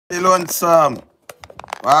Lonesome.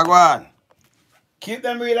 Wagwan. Keep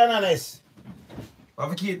them real and honest. We have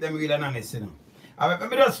to keep them real and honest, you know. Let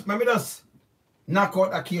me just knock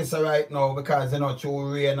out a case right now because, you know,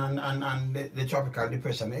 through rain and the tropical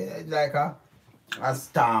depression. It's like a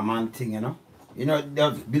storm and thing, you know. You know,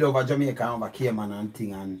 there's bit over Jamaica and over Cayman and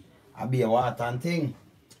thing and a beer water and thing.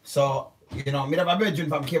 So, you know, me have a virgin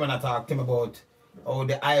from Cayman that talk to me about how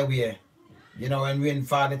the highway, you know, when rain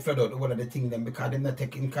fall, it flood out all of the thing them because them not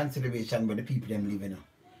take in consideration where the people them live, you know.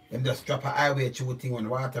 Them just drop a highway through thing when the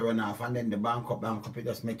water run off and then the bank up, it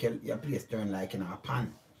just make your place turn like in a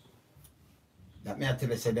pan. That me I tell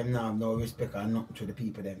you, say them now have no respect or nothing to the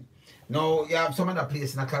people them. Now you have some other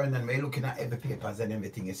place in Clarendon where you're looking at every papers and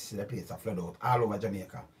everything, you see the place a flood out all over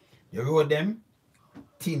Jamaica. The road them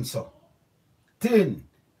thin so. Thin.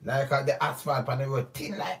 Like the asphalt on the road,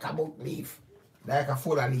 thin like a book leaf. Like a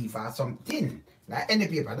full of leaf or some thin. Like any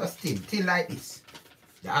paper, just thin. Thin like this.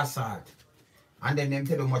 The asphalt. And then them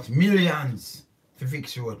tell you much millions to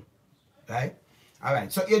fix road. Right?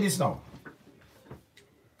 Alright, so hear this now.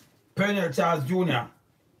 Pearnel Charles JR.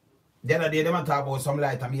 The other day, them talk about some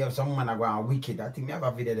light and me have some man go on wicked. I think me have a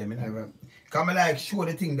video them. Because I like show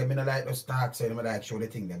the thing them. I like the start, so I like show the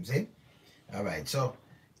thing them. See? Alright, so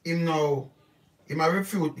him now, him a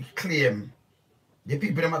refute the claim. The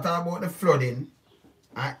people them talk about the flooding.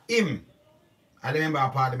 And him, I remember a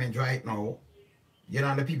parliament right now. You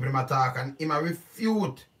know, the people them talk and him a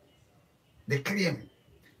refute the claim.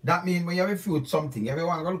 That means when you refute something,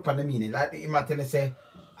 everyone go look at the meaning. Like him a tell you say,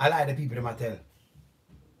 I like the people them a tell.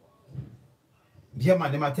 Yeah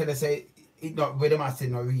man, them a tell you say it not where them a say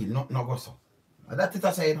no real, not go so. And that's it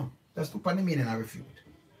I say, you know. Just look at the meaning and refute.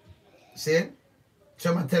 See?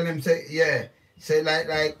 Someone tell them say, yeah, say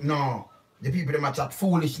like no, the people them a chat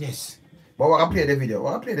foolishness. But we're gonna play the video.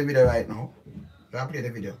 We're gonna play the video right now. We're gonna play the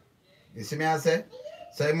video. You see me I say?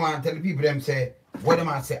 So I want to tell the people them say, what them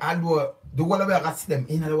I say, I do the whole of I see them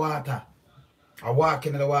in the water. I walk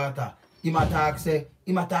in the water. He might talk say,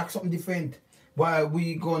 he might talk something different. Why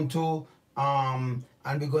we going to and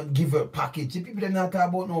we going to give a package. The people them not talk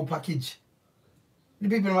about no package. The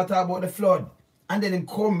people them not talk about the flood. And then them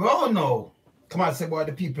come round now. Come on say boy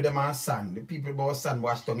the people them are sand. The people about sand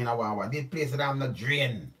washed down in a water. They place them the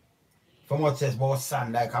drain. From what says about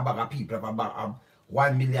sand like a bag of people have a bag of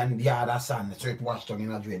 1 million yard of sand, so it washed down in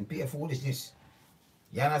a drain. Pay foolishness.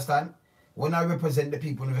 You understand? When I represent the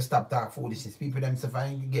people, never stop talk foolishness. People themselves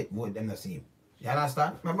and get vote them the same. You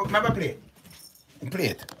understand? Remember play it. Play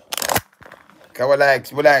it.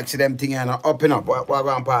 Because we like see them thing and up and up. What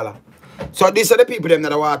going Paula? So these are the people them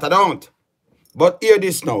that the water don't. But hear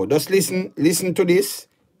this now. Just listen to this.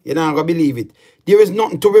 You're not gonna believe it. There is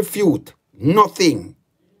nothing to refute. Nothing.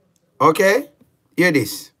 Okay? Hear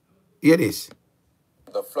this. Hear this.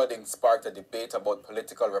 The flooding sparked a debate about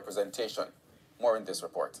political representation. More in this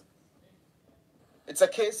report. It's a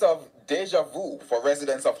case of deja vu for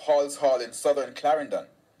residents of Halse Hall in southern Clarendon.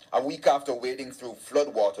 A week after wading through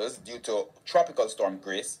floodwaters due to Tropical Storm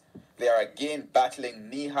Grace, they are again battling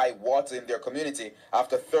knee-high water in their community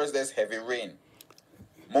after Thursday's heavy rain.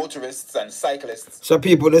 Motorists and cyclists... So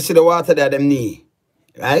people, they see the water there, them knee.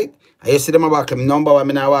 Right? I you see them about them number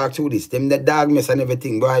one, I walk through this. Them the dog mess and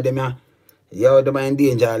everything, boy, them are... Yo, them are in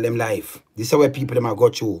danger of them life. This is where people them are go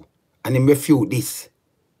through. And them refute this.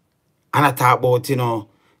 And I talk about, you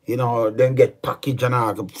know, them get packaged and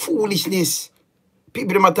all. Foolishness.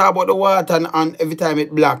 People them are talk about the water and every time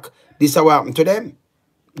it black, this is what happened to them.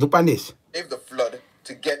 Look on this. Save the flood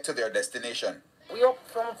to get to their destination. We up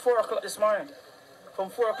from 4 o'clock this morning. From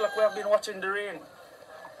 4 o'clock we have been watching the rain.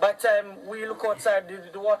 By the time we look outside,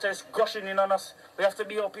 the water is gushing in on us. We have to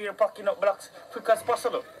be up here packing up blocks quick as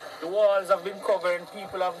possible. The walls have been covered,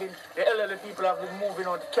 the elderly people have been moving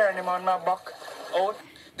out, carrying them on my back out.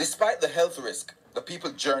 Despite the health risk, the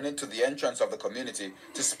people journeyed to the entrance of the community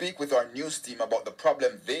to speak with our news team about the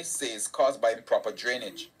problem they say is caused by improper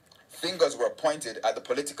drainage. Fingers were pointed at the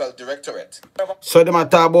political directorate. So they might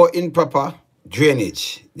talk about improper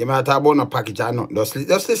drainage. They might talk about no package or nothing.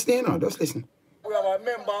 Just listen, you know, just listen. We have a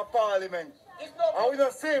member of parliament. And we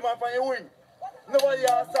don't see him after you win. Nobody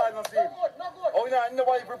outside not see him. And we not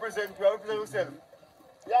nobody represent you, represent yourself.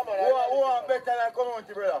 Yeah, man. Who are better than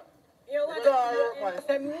community, brother? You want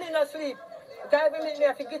to me no sleep. Because me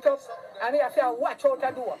have to get up and me have to watch out the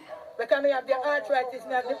door. Because me have the arthritis,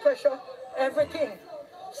 me have the pressure, everything.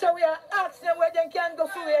 So we are asking them where they can go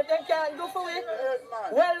for it, they can't go for it.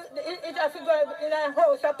 Well, it has to go in a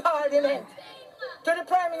house of parliament. To the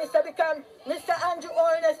Prime Minister because Mr. Andrew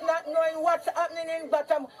Owen is not knowing what's happening in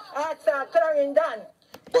bottom at Clarendon.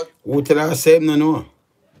 But who tell us same no?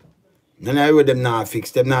 None of the road them now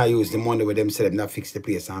fix them, now use the money with them, say them not fix the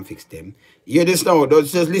place and fix them. You hear this now,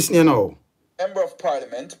 just listen you now. Member of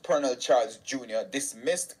Parliament, Pearnel Charles JR,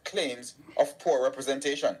 dismissed claims of poor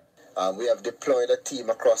representation. We have deployed a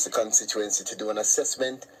team across the constituency to do an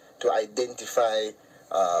assessment to identify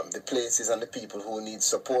the places and the people who need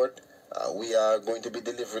support. We are going to be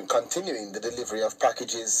continuing the delivery of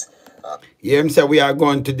packages. Yeah, say we are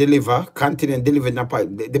going to continue delivering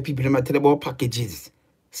the people them tell about packages.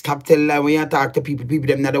 Stop telling them when you talk to people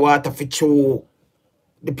them not the water for show.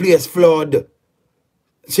 The place flood.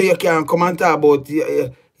 So you can't come and talk about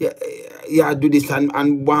yeah, do this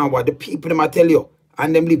and what the people them tell you.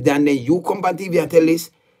 And them live down there. You come on TV and tell this.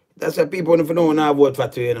 That's why people don't know how to vote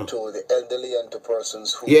for you, you know. To the elderly and to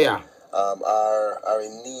persons who are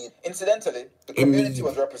in need. Incidentally, the community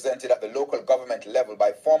was represented at the local government level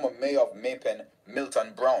by former Mayor of Maypen,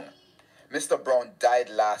 Milton Brown. Mr. Brown died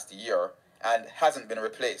last year and hasn't been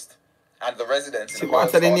replaced. And the residents in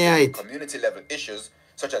Halse Hall community level issues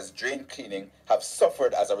such as drain cleaning have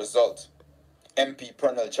suffered as a result. MP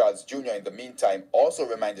Pearnel Charles JR in the meantime also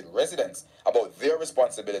reminded residents about their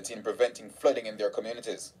responsibility in preventing flooding in their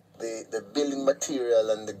communities. The building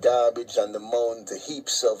material and the garbage and the mound, the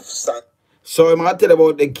heaps of sand. So I'm going to tell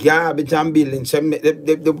about the garbage and building. So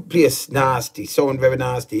the place nasty, sound very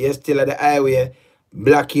nasty. You're still at the highway,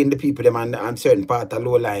 blocking the people them and certain part of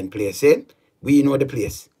low line place. Eh? We know the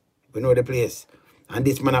place. We know the place. And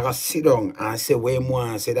this man I got sit down and say way more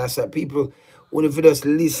and say that's what people only for just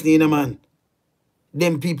listening, man.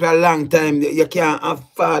 Them people a long time, you can't have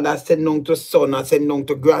father send down to son and send down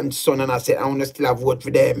to grandson and I say I want to still have vote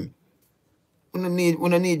for them. We don't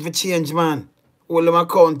need for change, man. Hold them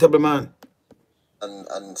accountable, man.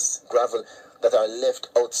 And gravel that are left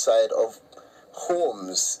outside of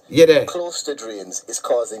homes close to drains is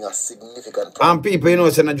causing a significant problem. And people, you know,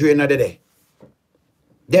 say no drain not there.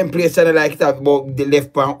 Them places are like that about the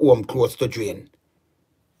left pan home close to drain.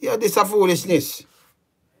 Yeah, this is foolishness.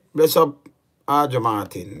 Bless up. Adja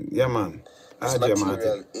Martin, yeah man. This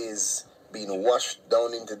material is being washed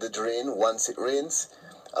down into the drain once it rains,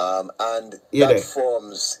 and that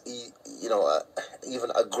forms, you know, even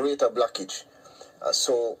a greater blockage.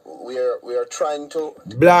 So we are trying to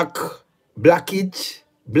blockage,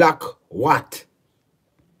 black what?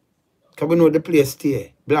 Can we know the place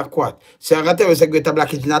there? Black what? So I can tell you it's a greater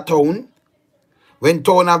blockage in a town. When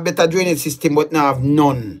town have better drainage system, but now have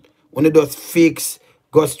none. When it does fix.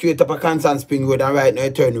 Go straight up a Constant Spring Road and right now you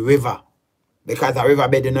turn river. Because a river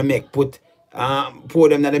bed in the make pour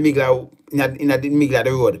them in the middle in the middle of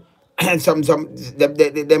the road. And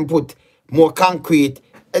them put more concrete.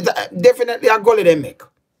 It's definitely a gully they make.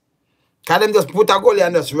 Cause them just put a gully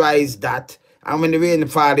and just rise that. And when the rain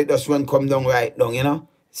fall, it just run come down right down, you know.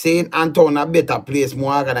 Saying Anton a better place,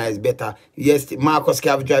 more organized, better. Yes, Marcus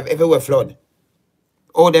Cav drive everywhere flood.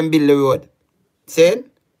 All them build the road. Saying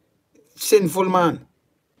sinful man.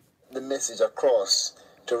 The message across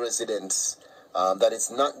to residents that it's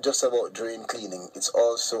not just about drain cleaning, it's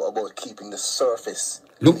also about keeping the surface.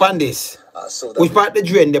 Look on this. Which part the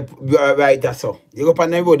drain right there so? You go up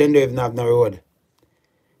on the road and they even have no road.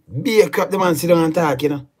 Be a crap the man sit down and talk, you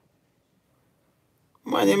know.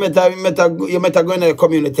 Man, you met go in the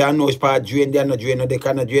community and know which part drain, they are not drain, they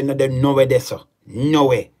cannot drain, they nowhere there so.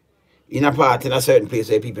 Nowhere. In a part in a certain place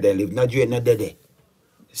where people they live, no drain, not there.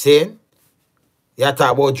 See? You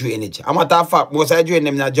talk about drainage. I'm matter of fact, most of the drain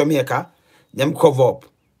them in Jamaica, them cover up.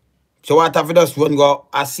 So what if you just run go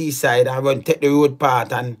a seaside and run take the road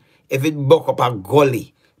part and if it buck up a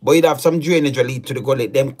gully, but you have some drainage will lead to the gully,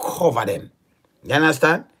 them cover them. You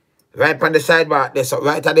understand? Right on the sidebar, there, so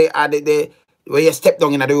right at the where you step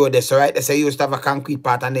down in the road there, so right there, so you used to have a concrete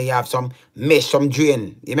part and then you have some mesh, some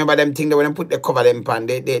drain. You remember them thing that when they put the cover them pan,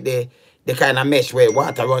 they kind of mesh where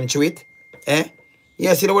water run through it? Eh?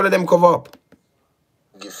 You see the one of them cover up.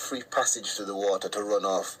 Give free passage to the water to run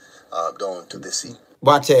off down to the sea.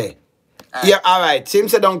 But yeah, alright.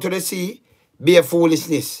 Seems down to the sea, be a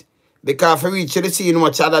foolishness. Because if you reach to the sea, you know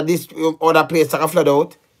much other this other place that flood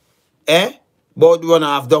out. But run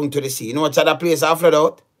off down to the sea. You know much other place that flood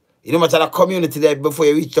out. You know much other community there before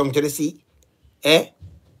you reach down to the sea.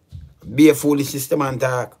 Be a foolishness the man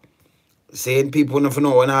talk. Saying people don't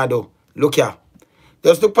know what I do. Look here.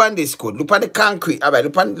 Just look on this code. Look on the concrete. Alright,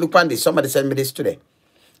 look on this. Somebody sent me this today.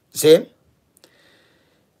 See?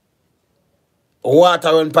 Water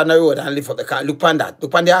run on the road and lift up the car. Look on that.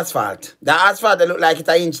 Look on the asphalt. The asphalt that look like it's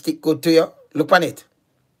an inch thick good to you. Look on it.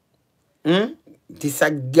 This is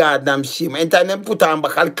a goddamn shame. Anytime them put on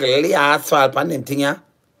back a clear asphalt on them thing, yeah?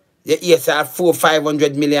 Yes,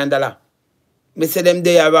 $400–500 million. Me say them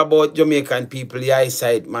they are about Jamaican people, the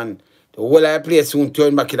eyesight, man. The whole of the place soon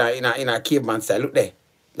turn back in a caveman style. Look there.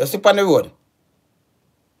 Just look on the road.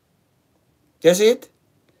 You see it?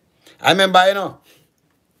 I remember, you know,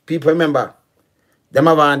 people remember, them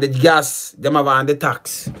have on the gas, them have on the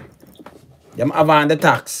tax. Them have on the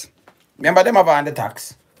tax. Remember them have on the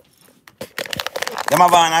tax. Them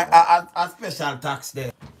have on a special tax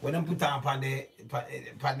there. When them put on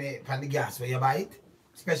the gas where you buy it,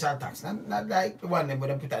 special tax. Not like the one them where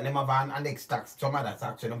them put on, them have on an next tax, some other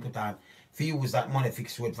tax where them put on, if you use that money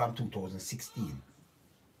fixed road from 2016.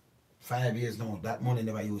 5 years now, that money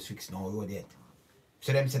never used fixed no road yet.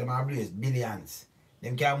 So them say them have raised billions.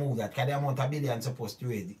 Them can't move that because the amount of billions supposed to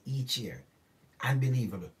raise each year.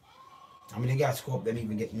 Unbelievable. I mean the gas scope them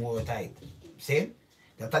even get more tight. See?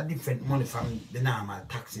 That's a different money from the normal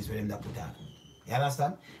taxes where them that put on. You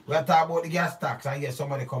understand? We are talking about the gas tax and yes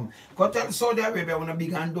somebody come. Go tell Saudi Arabia when a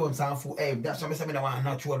big and done some food. Hey, that's what I say I want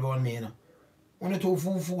natural one me, you know. When you too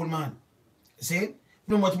fool man. See?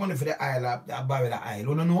 No much money for the oil, a barrel of oil.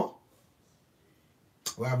 You don't know?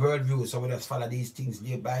 We have world view, so we just follow these things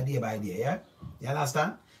day by day, yeah? You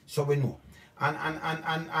understand? So we know.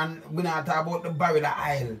 And we not talk about the barrel of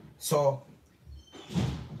oil, so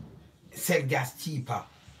sell gas cheaper.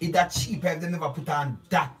 If that cheaper, if they never put on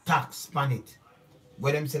that tax on it,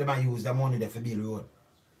 where them say they might use the money there for build road.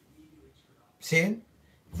 Saying?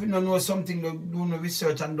 If you don't know something, do no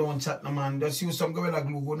research and don't chat, no man. Just use some gorilla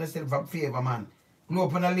glue, go and still for favor, man. Glue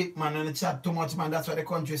up on the lip, man, and the chat too much, man. That's why the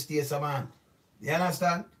country stays, so, man. You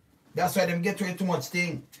understand? That's why them get away too much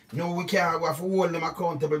thing. No, we can't have to hold them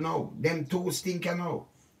accountable now. Them too stinking now.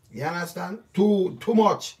 You understand? Too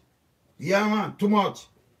much. Yeah, man, too much.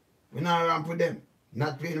 We not ramp with them.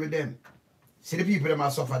 Not playing with them. See the people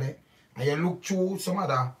that suffer there. And you look through some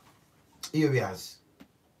other areas.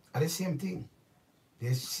 Are the same thing.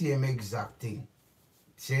 The same exact thing.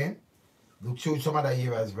 See? Look through some other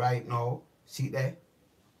areas right now. See there?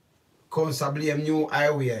 Council blame new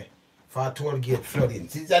highway for toll gate flooding.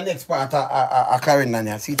 This is the next part of Clarendon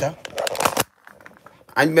here. See that?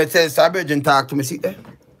 And me tell Sabirjan talk to me. See there?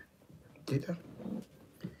 See there?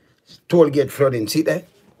 Toll gate flooding. See there?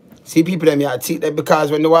 See people them here. See there?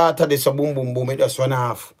 Because when the water is so boom, boom, boom, it just run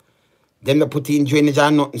off. Then they put in drainage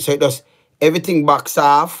and nothing. So it does everything backs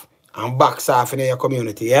off and backs off in your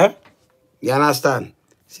community. Yeah? You understand?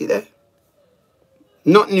 See there?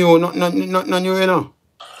 Not new, not new, you know.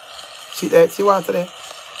 See there? See water there?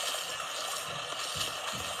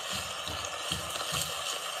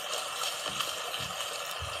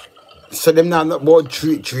 So them now not about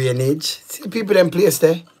drainage. See the people them place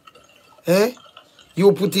there? Eh?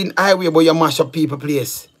 You put in highway but you mash up people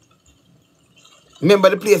place.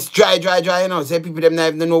 Remember the place dry, you know. So people them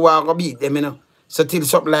not even know where to beat them, you know. So till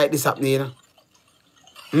something like this happening, you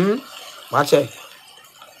know. Watch it.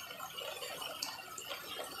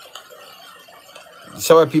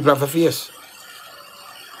 So what people have a face.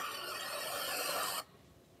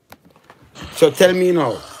 So tell me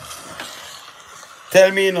now.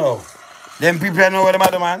 Tell me now. Them people know what the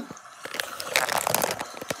matter, man.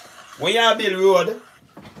 When you build road,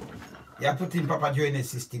 you put in proper drainage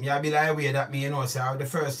system. You build a highway that me, you know, so the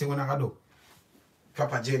first thing when I do,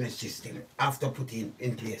 proper drainage system after putting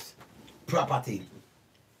in place. Proper thing.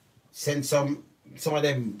 Send some of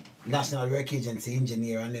them National Work Agency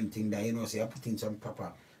engineer and them thing that, you know, so you put in some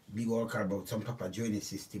proper big work about some proper drainage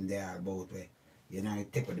system there about where, you know,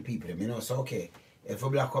 take with the people them, you know, so okay. If we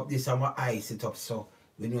block up this and we ice it up, so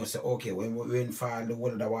we know, so okay, when rain fall, the whole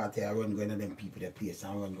of the water I run going to them people, the place,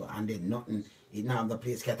 and run go, and then nothing, it now have the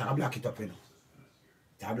place, can I block it up, you know.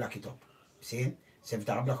 I block it up. See? So if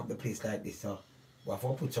I block up the place like this, so we have to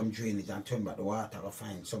put some drainage and turn back the water, or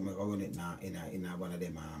find somewhere around it now in one of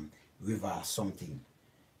them river or something.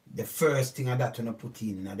 The first thing that when I put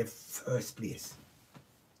in the first place.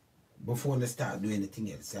 Before they start doing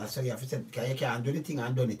anything else. So you have to say, you can't do the thing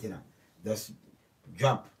and done it, you know. Just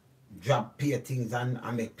drop pay things and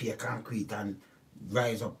make pay concrete and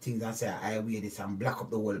rise up things and say I wear this and block up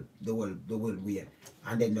the whole way.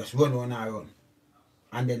 And then just run on and run.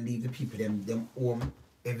 And then leave the people them home,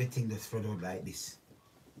 everything just spread out like this.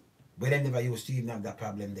 But they never used to even have that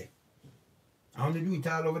problem there. I want to do it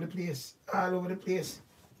all over the place. All over the place.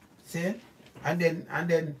 See? And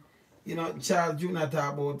then you know, Charles Jr.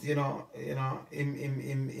 talk about, you know,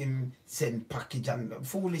 him send package and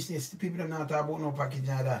foolishness. The people don't talk about no package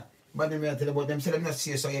and that. But then we tell about them, say them not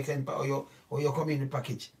see so you can or you come in the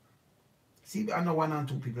package. See, I know 1 and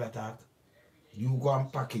 2 people attack. You go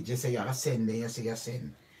and package, you say you send, then you say you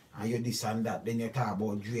send. And you this and that, then you talk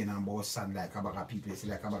about drain and about sand like a bag of people. You see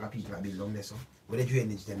like a bag of people that belong there, so. Where the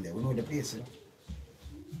drainage them there, we know the place, you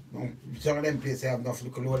know. Some of them places have enough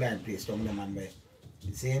little low line place down them and by.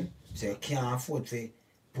 You see? So you can't afford to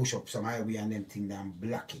push up some highway and them thing and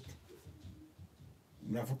block it.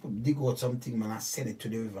 You have to dig out something, man, and send it to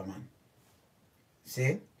the river, man.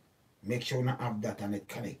 See? Make sure you not have that and it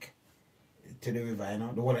connect to the river, you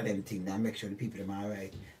know, the one of them things, and make sure the people them are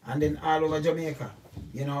right. And then all over Jamaica,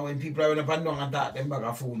 you know, when people are running up and down and talk them bag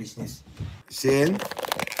of foolishness. See?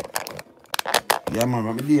 Yeah, man,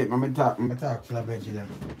 I'm talk to the bedroom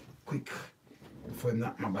quick before he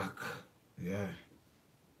knock my back. Yeah.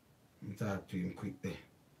 I'm talk to him quick there.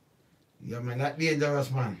 Yeah, man, that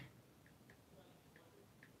dangerous, man.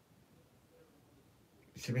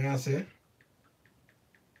 See what I say?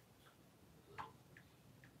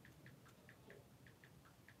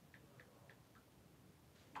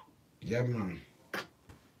 Yeah, man.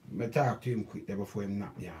 I talk to him quick there before him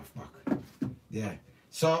knock me off back. Yeah.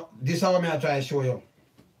 So, this is what I try to show you.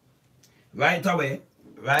 Right away,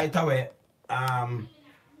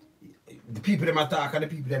 the people them attack and the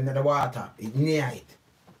people them in the water, it near it.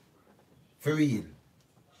 For real.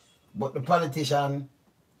 But the politician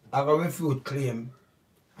have a refute claim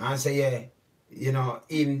and say, yeah, you know,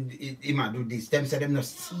 him might do this. Them say them not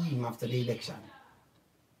see him after the election.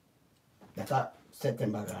 That's a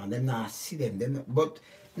September and them not see them. But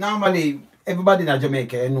normally, everybody in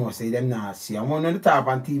Jamaica knows say them not see. And when you talk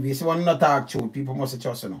on TV, so when you talk truth, people must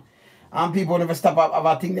trust you know. And people never stop up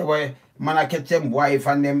about things that way, man, I catch them wife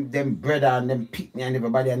and them brother and them pick me and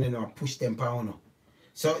everybody and then push them pound.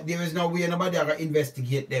 So there is no way nobody ever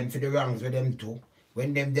investigate them for the wrongs with them too.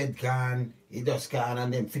 When them dead can, it just can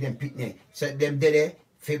and them for them pick me. So them dead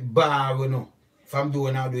for bar, you know. From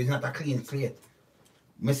doing now, it's not a clean slate.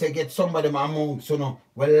 I say get somebody amongst, you know,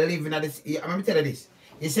 well living at this. I'm going to tell you this.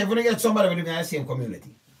 He said when you get somebody living in the same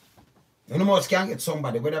community. You know most can get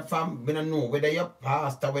somebody, whether from, we don't know, whether you're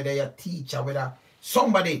pastor, whether you're teacher, whether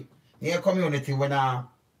somebody in your community when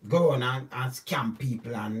go on and scam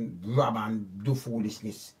people and rob and do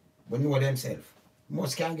foolishness. We know themselves.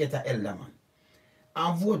 Most can get an elder man.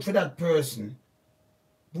 And vote for that person.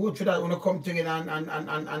 Vote for that when you come together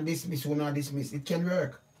and dismiss or not dismiss. It can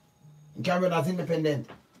work. It can work as independent.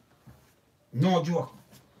 No joke.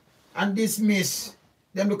 And dismiss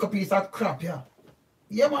them look a piece of crap, yeah.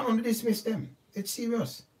 Yeah, man, only dismiss them. It's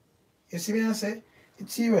serious. You see what I say?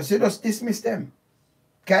 It's serious. You just dismiss them.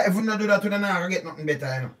 Because if you not do that, you're not going to get nothing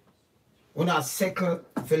better, you know. You're not settle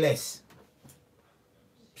for less.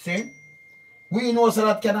 See? We know so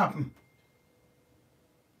that can happen.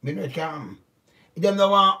 We know it can happen. If them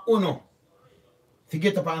don't want uno, if you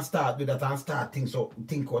get up and start do that and start think out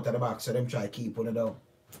of the box, so them try to keep on it down.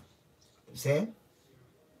 See?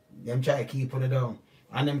 Them try to keep on it down.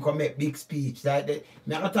 And them come make big speech. Like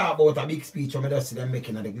me I talk about a big speech when I just see them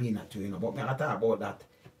making at the Gleaner too, you know. But me I talk about that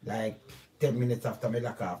like 10 minutes after me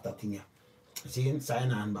lock off that thing. See,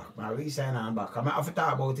 sign on back. I really sign on back. I have to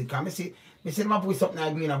talk about it. Because I see them put something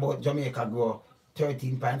like Gleaner about Jamaica grow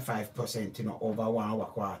 13.5%, you know, over 1 hour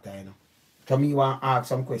quarter, you know. So me want to ask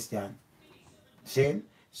some question. See?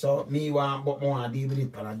 So me want but more deal with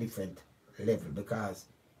it on a different level because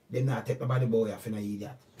they not take nobody boy off in a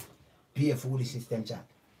idiot. Pay foolish system chat.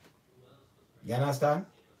 You understand?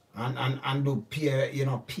 And do PR, you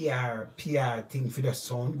know, PR thing for the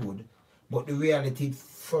sound good. But the reality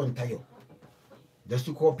front of you. Just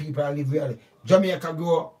to call people live reality. Jamaica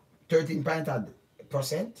grow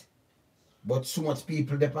 13%. But so much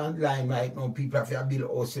people depend line right now. People have to build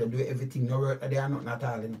house, do everything. No work, they are not at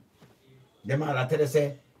all. You know. Them all tell us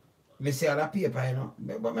say, me say all that paper, you know.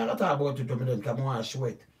 But I don't talk about it to me, because I want to show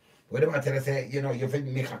it. But them tell us say, you know, you have to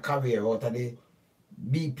make a career out of the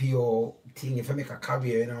BPO thing. If you make a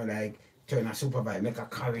career, you know, like turn a supervisor, make a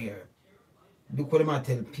career. Look what them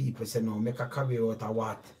tell people, say no, make a career out of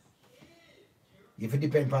what? If you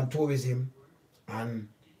depend on tourism and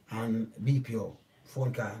BPO.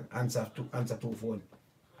 Phone call, answer to phone.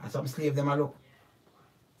 And some slave them a look.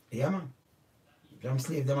 Yeah, man. Some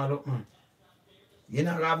slave them a look, man. You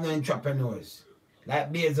not have no entrepreneurs.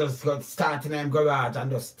 Like Bezos got starting in garage and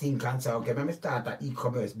just think and say, okay, let me start an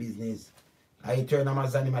e-commerce business. I turn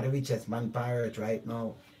Amazon him the richest man on earth right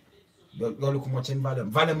now. Don't look much in value.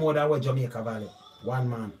 Value more than what Jamaica value. One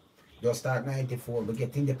man. Just start 94, but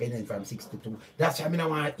get independent from 62. That's why I don't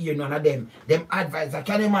want to hear none of them. Them advisor.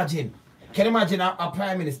 Can you imagine? Can you imagine a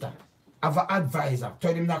prime minister have an advisor,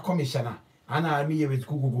 tell him that commissioner, and all me here is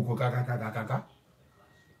go, gaga.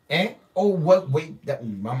 Eh? Oh, wait, that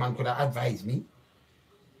my man could have advised me.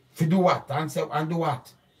 To do what? And do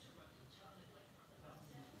what?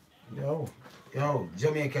 Yo,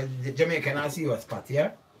 Jamaica, I see your spot,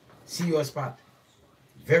 yeah? See your spot.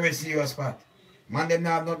 Very serious spot. Man, them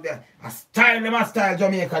now not there. A style,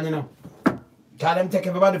 Jamaican, you know. Because them take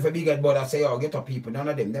everybody for big head, but I say, oh, get up people. None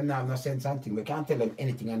of them have no sense and thing. We can't tell them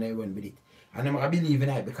anything and they run with it. And them I believe in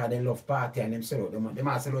it because they love party and them sell out. Them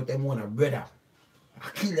I sell out them one a brother. I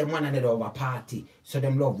kill them one another over party. So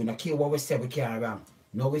them love. We don't care what we say, we care around.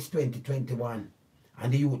 Now it's 2021.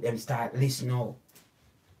 And the youth them start listening now.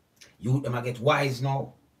 Youth them I get wise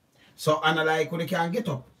now. So and like when they can't get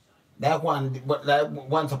up. Like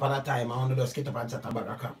once upon a time I want to just get up and chat about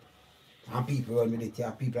a crap. And people run with it,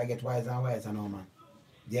 yeah. People I get wiser and wiser now, man.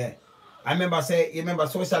 Yeah. I remember you remember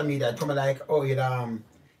social media come like, oh,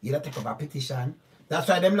 you take up a petition. That's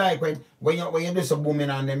why them like when you do some booming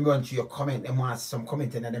and them run to your comment, them want some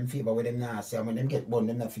comment in them favor with them now say when them get born,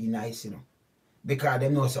 them not feel nice, you know. Because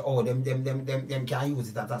them know say, oh, them can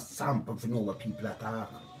use it as a sample to know what people are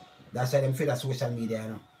talking. That's why them feel that social media, you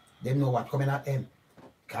know. Them know what coming at them.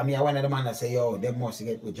 Come here one of the man that say, yo, them must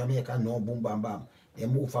get with Jamaica, no boom bam bam. They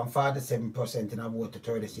move from 47% in a vote to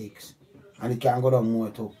 36. And it can go down more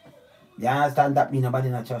too. You understand that mean nobody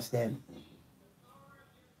not trust them?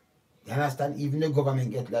 You understand? Even the government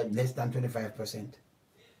get like less than 25%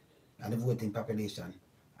 and the voting population.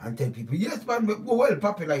 And tell people, yes man, we're well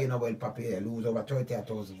popular, you know, well popular. Lose over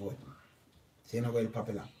 30,000 votes. So you know well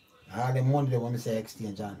popular. All the money they want to say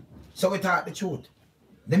exchange on. So we talk the truth.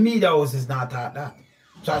 The media house is not taught that.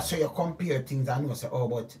 So you compare things and you say, oh,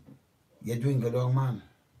 but you're doing good, man.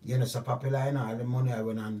 You're not so popular, you know, all the money I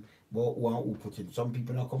went on, but who put it. Some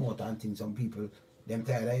people don't come out and think, some people, them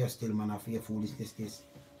tired of you still, man, of your foolishness, this.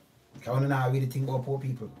 Because you don't really think about poor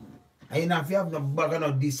people. And you know, if you have no bag of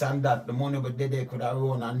no this and that, the money but they could have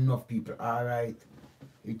run enough people. Alright.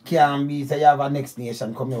 It can't be, so you have a next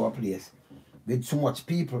nation come to your place with so much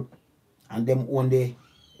people, and them own the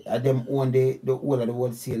whole of the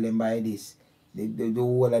world sale them buy this. The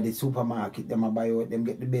whole of the supermarket, them buy out, them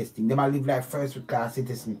get the best thing. Them live like first class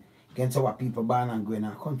citizen against our people born and grow in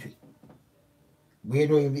our country. We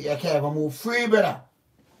don't you can't even move free, brother.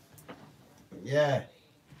 Yeah.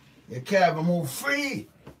 You can't even move free.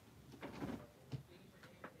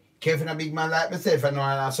 Can't a big man like myself and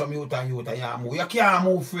know some youth and you can't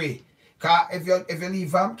move free. Cause if you leave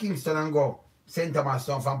from Kingston and go St. Thomas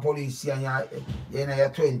from police and you're in your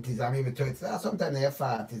 20s or maybe 30s, or sometimes in your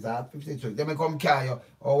 40s or 50s, they may come carry you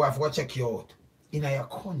or we have to check you out. In your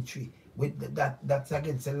country, with that's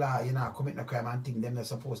against the law, you know, commit no crime and think them not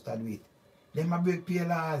supposed to do it. They might break peer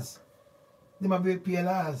laws. They might break peer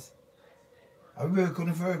laws. I work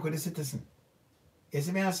with the citizen. You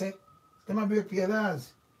see me I say? They might break peer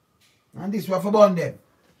laws. And this was for burn them.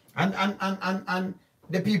 And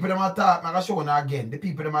the people them attack, I'm going to show you again. The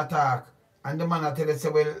people them attack. And the man I tell you, say,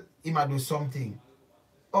 well, he might do something.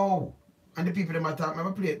 Oh, and the people them attack, I'm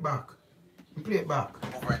going to play it back. Play it back.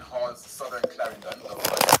 Over in Halse, southern Clarendon,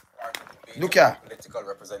 look here. Political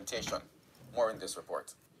representation. More in this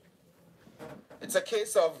report. It's a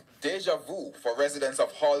case of deja vu for residents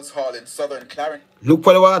of Halse Hall in southern Clarendon. Look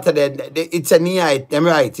for the water there. It's a knee, them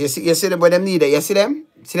right. You see them where them need it. You see them?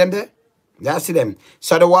 See them there? You see them.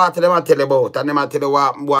 So the water them I tell you about, and them I tell you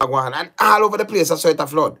what going, and all over the place I saw it a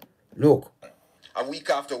flood. Look. A week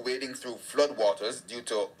after wading through flood waters due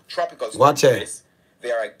to tropical storm Grace,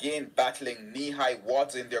 they are again battling knee-high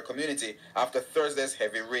water in their community after Thursday's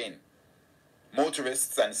heavy rain.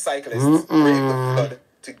 Motorists and cyclists brave the flood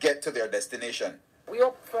to get to their destination. We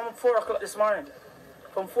up from 4 o'clock this morning.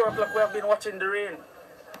 From 4 o'clock we have been watching the rain.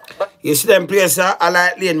 But you see them places I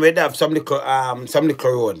like lane where they have some little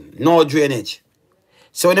road, no drainage.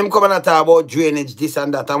 So when them come and talk about drainage, this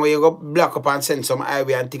and that, and when you go block up and send some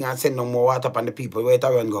highway and thing and send no more water upon the people, where it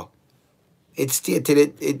run go? It stay till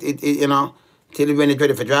it you know, till when it's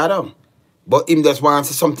ready for dry down. But him just wants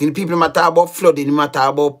something. The people might talk about flooding, he might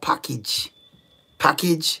talk about package.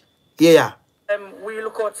 Package, yeah. We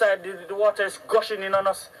look outside, the water is gushing in on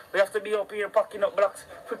us. We have to be up here packing up blocks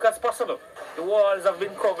quick as possible. The walls have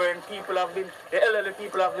been covered, the elderly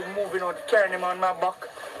people have been moving out, carrying them on my back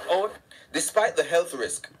out. Despite the health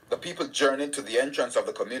risk, the people journeyed to the entrance of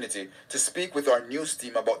the community to speak with our news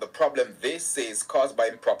team about the problem they say is caused by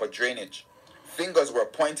improper drainage. Fingers were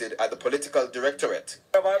pointed at the political directorate.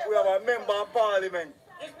 We have a member of parliament,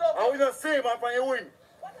 and we don't see him when you win.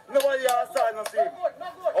 Nobody outside not see him.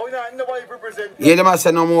 Nobody represent him. Yeah, they must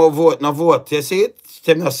say no more vote, no vote. You see it?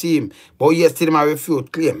 They not see him. But yes, still my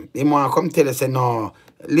refute claim. They want to come tell us, say no,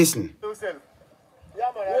 listen. Who are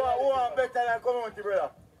better than community,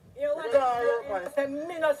 brother? You want to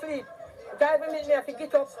me not sleep. Because every minute I have to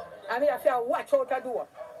get up and I have to watch out the door.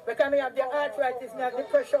 Because I have the arthritis, I have the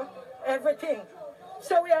pressure, everything.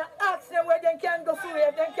 So we are asking them where they can go for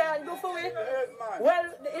it, they can't go for it.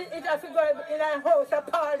 Well, it has to go in a house of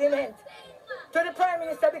parliament. to the Prime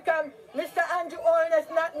Minister because Mr. Andrew Holness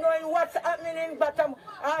not knowing what's happening in bottom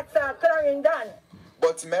Clarendon.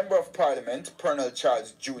 But Member of Parliament Pearnel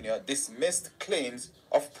Charles JR dismissed claims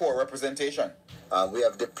of poor representation. We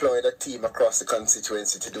have deployed a team across the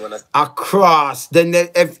constituency to do an... Across. Then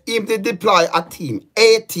if they deploy a team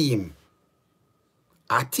in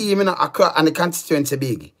across, and the constituency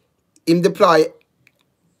big, him deploy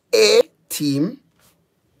a team.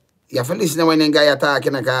 You have to listen when the guy are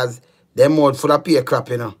talking because they're more full of peer crap,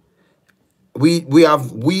 you know. We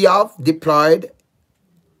have deployed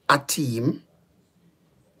a team.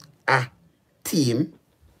 Him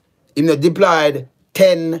deployed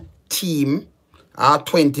 10 team.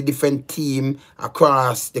 20 different team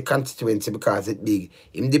across the constituency because it's big.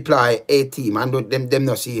 Him deploy a team and them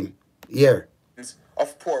not see him. Here.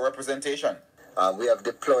 Of poor representation. We have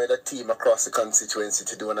deployed a team across the constituency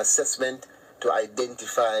to do an assessment to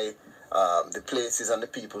identify the places and the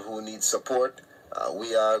people who need support.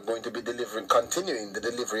 We are going to be continuing the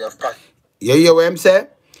delivery of package. You hear what him say?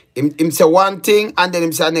 Him say one thing and then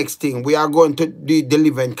him say next thing. We are going to do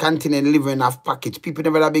continue delivering of package. People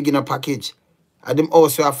never are big in a package. And them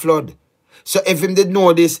also a flood. So if him did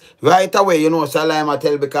know this right away, you know, so I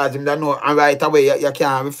tell because him don't know, and right away you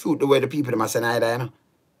can't refute the way the people them are saying either, you know.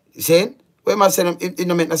 You saying? What am I saying? It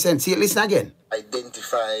don't make no sense. See, listen again.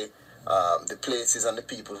 Identify the places and the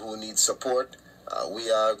people who need support. We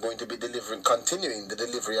are going to be continuing the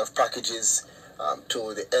delivery of packages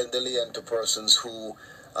to the elderly and to persons who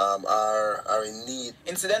are in need.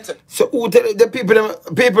 Incidental. So who tell the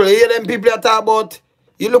people hear them people are talk about?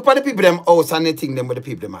 You look at the people them house and they think them what the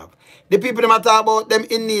people them have. The people them talk about them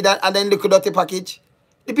in need and then look at the package.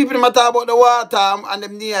 The people them talk about the water and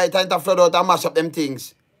them near it and to flood out and mash up them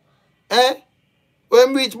things. Eh?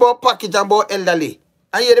 When we reach about package and about elderly,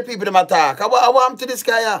 and hear the people them talk. I want to this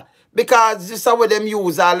guy because this is what them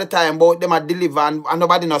use all the time about them are deliver and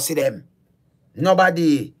nobody not see them.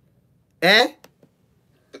 Nobody. Eh?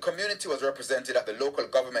 The community was represented at the local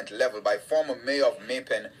government level by former Mayor of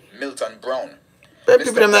Maypen, Milton Brown.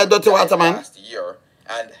 People them like dirty water, man. Last year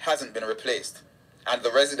and hasn't been replaced. And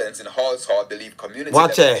the residents in Halse Hall believe community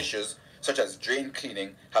issues such as drain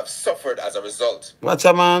cleaning have suffered as a result. Watch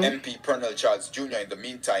a man. MP Pearnel Charles JR in the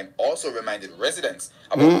meantime also reminded residents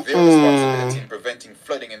about their responsibility in preventing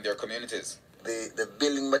flooding in their communities. The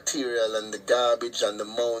building material and the garbage and the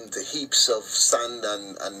mound, the heaps of sand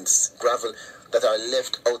and gravel that are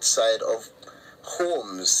left outside of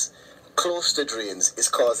homes close to drains is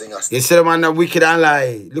causing us. You see the man that wicked and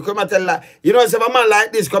lie. Look at me tell lie. You know, if a man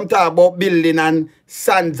like this come talk about building and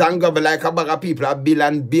sands and gravel like a bag of people have build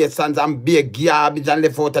and bare sands and bare garbage and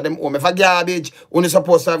left out of them home. If a garbage, only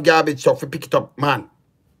supposed to have garbage truck to pick it up, man.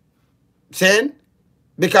 Saying?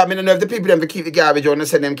 Because I don't know if the people them to keep the garbage on and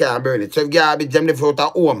send them can't burn it. So if garbage them left out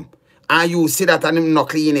of home and you see that and them not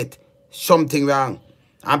clean it, something wrong.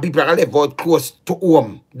 And people are left out close to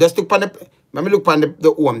home. Just look on the... Let me look on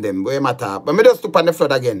the home them, where matter. But me just look on the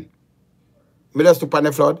flood again. Me just look on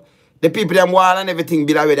the flood. The people them wall and everything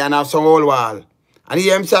build already and have some whole wall. And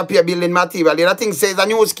here himself here building material. The other thing says a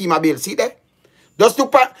new scheme of build. See there? Just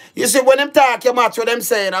look on. You see when them talk, you match what them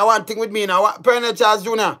saying. I want thing with me now. Pearnel Charles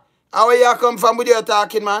JR. How where you come from with your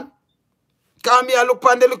talking, man? Come here, look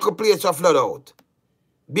on the little place of flood out.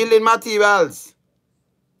 Building materials.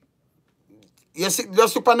 You see,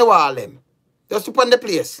 just look on the wall them. Just look on the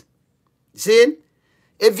place. See?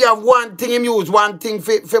 If you have one thing, you use one thing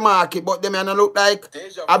for market, but them don't look like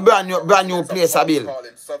a brand new place I build.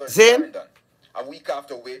 See? A week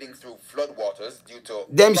after wading through floodwaters due to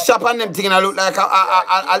them shop and them thing look like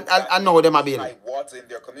I know them a build. Water in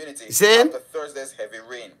their community see? After Thursday's heavy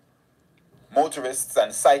rain. Motorists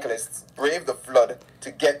and cyclists braved the flood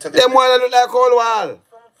to get to the... Them wall look like whole wall.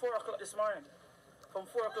 From 4 o'clock this morning. From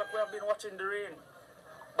 4 o'clock we have been watching the rain.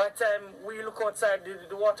 By the time we look outside,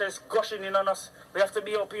 the water is gushing in on us. We have to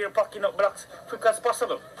be up here packing up blocks quick as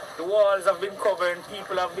possible. The walls have been covered,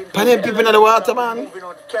 people have been... people in the water, man. Moving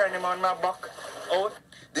out, carrying them on my back. Out.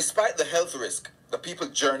 Despite the health risk, the people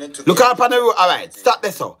journeyed to... Look up on the road. All right, stop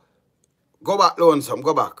there, so. Go back, Lonesome,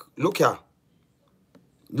 go back. Look here.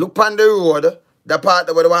 Look on the road, the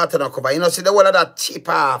part where the water not cover. You know, see the whole of that chip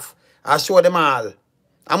off. I show them all.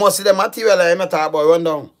 I must see the material I talk about run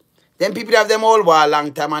down. Them people have them all wall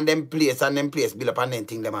long time and them place build up and them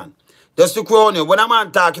thing, them man. Just look around you. When a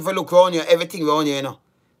man talk, if you look around you, everything around you, you know.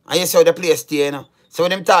 And you see how the place stay, you know. So when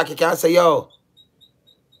them talk, you can say, yo,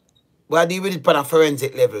 we are dealing with it on a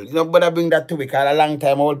forensic level. You know, but I bring that to because a long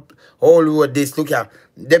time, whole road this, look here.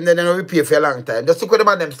 Them they don't repair for a long time. Just look where the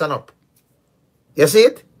man them stand up. You see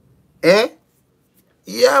it? Eh?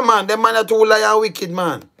 Yeah, man, them man are too liar and wicked,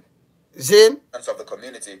 man. See? Of the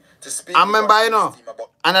community to speak. I remember, you know,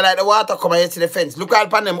 and I like the water come here to the fence. Look at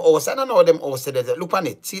them house. I don't know them house there. Look on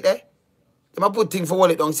it. See there? They might put things for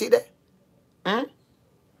hold it down. See there? Hmm?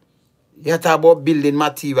 You talk about building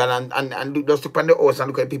material and look, just look on the house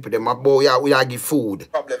and look at people. Them boy, we are give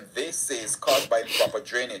food. Problem they say is caused by improper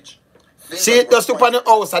drainage. See it? Just look on the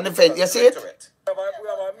house and the fence. You see it? We have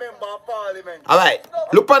a member of parliament. All right.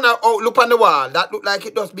 Look on the wall. That look like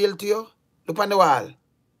it just built to you. Look on the wall.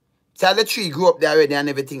 See the tree grew up there already and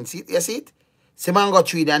everything. See it? You see it? See man got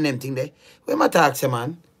tree there and them thing there. Where my talk say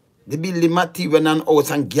man? They build the material and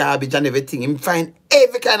house and garbage and everything. Him find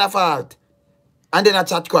every kind of fault. And then a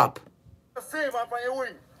chat crap. Same man from your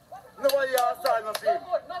wing. Nobody outside no same.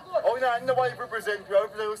 Oh, nobody represent you.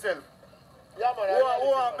 Represent yourself. Yeah, man. Who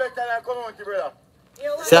are better than community, brother?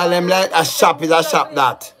 Tell them like a shop is a shop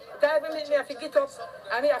that. Me have to get up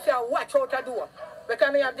and me have to watch out the door.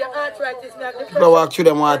 Because me have the arthritis, me have the People walk through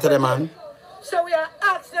them water, them man. So we are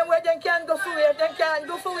asking them where they can go for it, they can't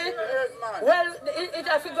go for it. Well, it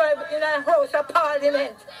has to go in a house of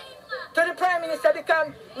parliament. To the Prime Minister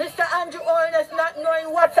become Mr. Andrew Owen not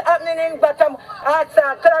knowing what's happening in bottom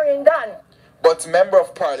Clarendon. But Member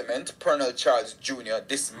of Parliament Pearnel Charles JR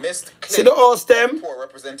dismissed see the house them? Poor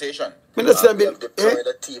representation. We have deployed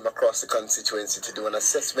a team across the constituency to do an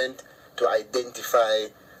assessment to identify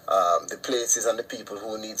the places and the people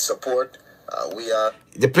who need support.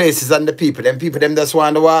 The places and the people. Them just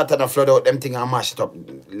want the water and flood out them thing and mash it up.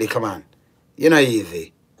 Liquor man. You know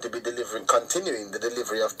easy. To be continuing the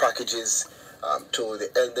delivery of packages to the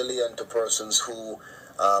elderly and to persons who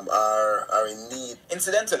are in need.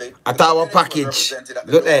 Incidentally, at our package, at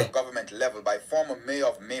the local government level by former Mayor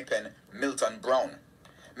of Maypen, Milton Brown.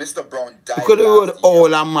 Mr. Brown died last year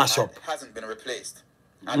all and mash up. Hasn't been replaced.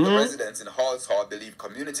 And the residents in Halse Hall believe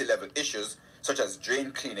community-level issues such as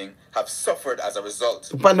drain cleaning have suffered as a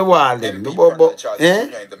result. Up on the wall, then. Pearnel Charles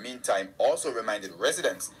JR, in the meantime, also reminded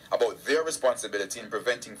residents about their responsibility in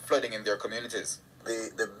preventing flooding in their communities.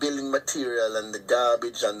 The building material and the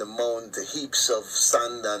garbage and the mound, the heaps of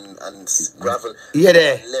sand and gravel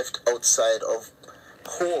left outside of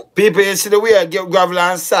home. People, you see the way I get gravel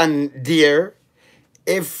and sand there.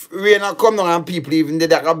 If rain come down and people even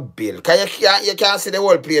did that a bill, because you can't see the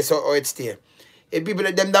whole place or it's there. If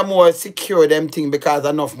people them that more secure them thing because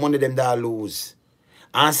enough money them that lose.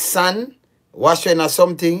 And sand, washing or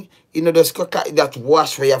something, you know, just that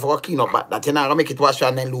wash where you have to clean up that you're not gonna make it wash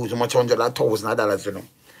and then lose much $100,000, you know.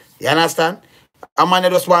 You understand? A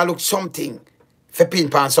man just want to look something for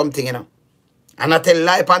pinpoint something, you know. And I tell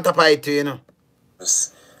life on top of it, you know.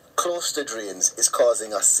 Close to drains is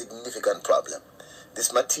causing a significant problem.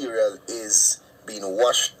 This material is being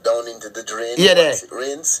washed down into the drain once it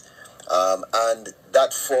rains, and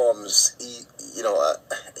that forms,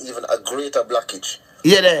 even a greater blockage.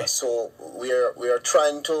 So we are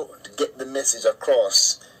trying to get the message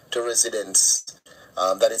across to residents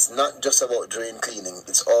that it's not just about drain cleaning;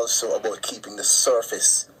 it's also about keeping the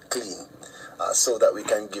surface clean, so that we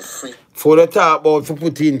can give free. For the talk about to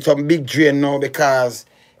put in some big drain now because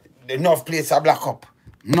enough place are block up.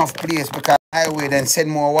 Enough place because the highway then send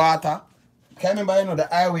more water. Can you remember, you know, the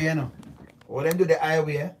highway, you know? When them do the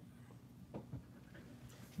highway,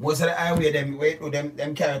 most of the highway,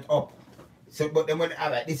 them carry it up. So, but then when,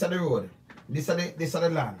 all right, this is the road. This is the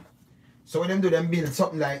land. So when them do, them build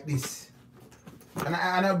something like this. And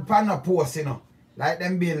I pan a post, you know. Like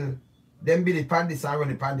them build it pan this and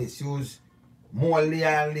run it pan this. Use more layer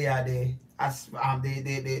and layer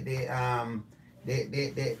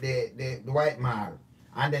the white marl.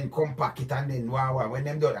 And then compact it and then when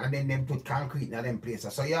them done and then them put concrete in them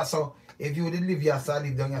places. So yeah, so if you would live here, so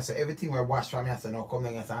live down here, so everything will wash from here, so now come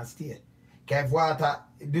down here and stay. Because if water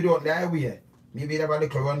do don't the highway, maybe there have a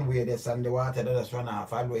little runway there and the water does run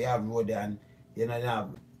off, although you have road there and you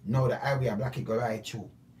know now the highway a black it go right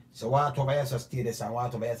through. So water over here so stay this and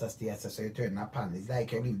water over here so stay here, so you turn a pan. It's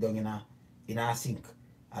like you live down in a sink.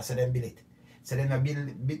 I saw them build it. So then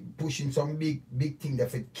they pushing some big thing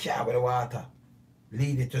that fit carry with the water.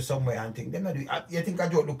 Lead it to somewhere and think. Them not do it. You think I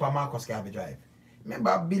just look at Marcus Garvey Drive?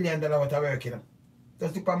 Remember $1 billion what I work, you know?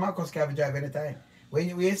 Just look at Marcus Garvey Drive anytime. When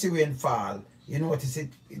you see rain fall, you notice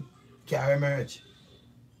it can emerge.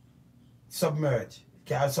 Submerge.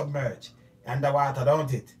 Can submerge. Underwater,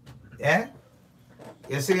 don't it? Yeah?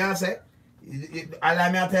 You see what I say? Allow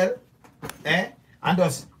me to tell? Eh? And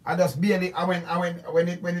just barely when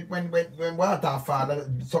water fall,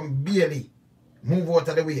 some barely move out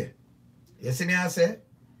of the way. You see me I say?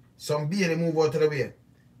 Some barely move out of the way.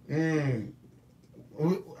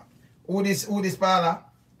 Who this Paula?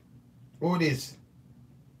 Who this?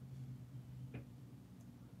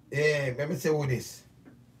 Let me say who this.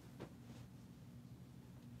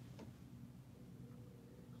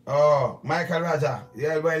 Oh, Michael Roger.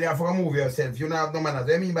 Yeah, well, you have to remove yourself. You don't have no manners. What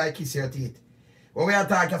do you mean by kiss your teeth? When we are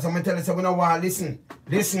talking, someone tell us we don't want listen.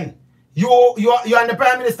 Listen. You and the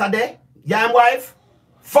Prime Minister there? You and wife?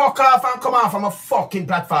 Fuck off and come off from a fucking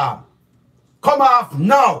platform. Come off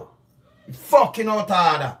now. Fucking out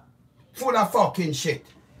of order. Full of fucking shit.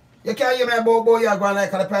 You can't hear me about boy you're going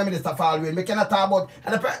like the Prime Minister following. We cannot talk about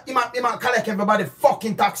and he might collect everybody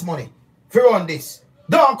fucking tax money for run this.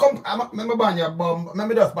 Don't come. Remember ban your bum.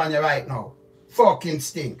 Remember just ban you right now. Fucking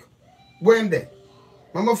stink. Where him there?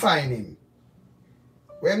 Remember find him.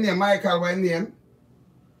 Where him name? Michael, where him name?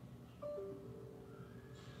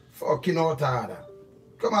 Fucking out of order.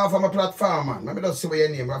 Come out from a platform, man. Let me just see where your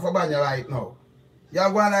name. I'm for ban you right now.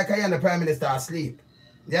 You're going like I am the Prime Minister asleep.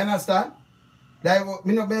 You understand? Like,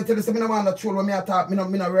 me not tell you, I don't want to troll when I talk. Me not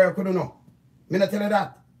work with you, no. Me not tell you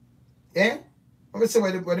that. Eh? Let me see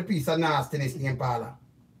where the piece of nastiness name, Paula.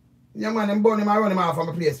 Yeah, man, them burn him and run him off from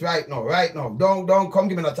a place right now, right now. Don't come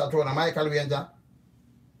give me no chat on Michael Ranger.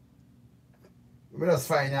 We just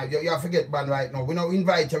find out. You forget, man, right now. We don't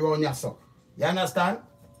invite you around your so. You understand?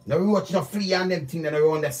 No roach, no flea and them things that are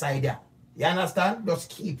around the side there. You understand? Just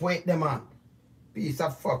keep waiting, them, man. Piece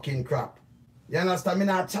of fucking crap. You understand? Me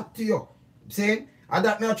not chat to you. See? And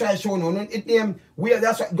that me I try to show no. It name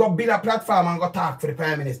that's what go build a platform and go talk for the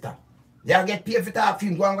Prime Minister. You get paid for talk for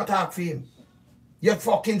him, go and go talk for him. You're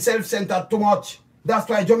fucking self-centered too much. That's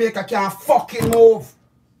why Jamaica can't fucking move.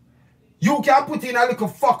 You can put in a little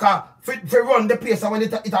fucker for run the place and when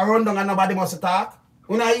it run down and nobody must talk.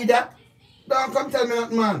 When I hear that, don't come tell me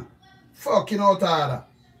that, man. Fucking out of order.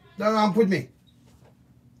 Don't come put me.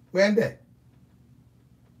 When there?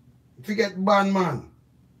 Forget banned, man.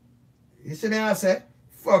 You see me I say?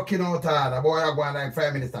 Fucking out of order. Boy, you're going like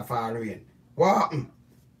Prime Minister following. What happened?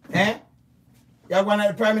 Eh? You're going like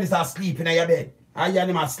the Prime Minister sleeping in your bed. And you're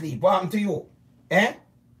not asleep. What happened to you? Eh?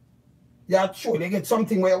 You're sure they get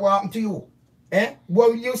something where what happened to you? Eh?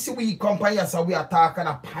 Well, you see we come by here so we are talking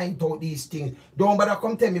and pint out these things. Don't bother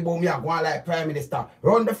come tell me about me are going like Prime Minister.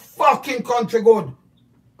 Run the fucking country good.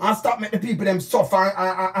 And stop make the people them suffer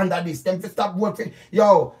under this. Them stop working.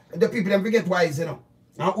 Yo, the people them forget wise, you know.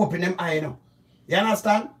 And open them eye, you know. You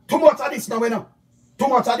understand? Too much of this now, you know. Too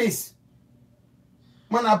much of this.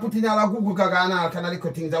 Man, I put in all the Google Gaga and all kind of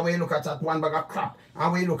little things. And when you look at that one bag of crap.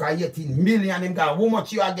 And when you look at 18 million them guy, how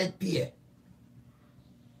much you are get paid?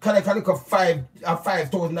 Collect a little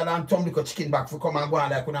 $5,000 and some little chicken back for come and go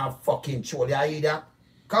and like on a fucking show. You hear that?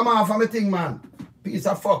 Come on for me thing, man. Piece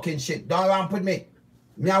of fucking shit. Don't ramp with me.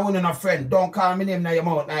 Me I want a friend. Don't call me name in your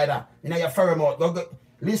mouth neither. In your furry mouth. Go.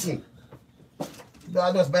 Listen.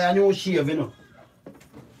 I just buy a new shave, you know.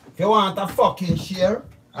 If you want a fucking shave,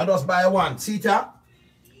 I just buy one. See that?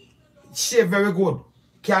 Shave very good.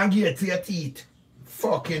 Can't get it for your teeth.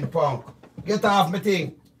 Fucking punk. Get off me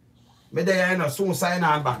thing. Me there, you know, soon sign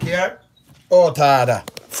on back here. Out of order.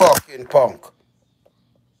 Fucking punk.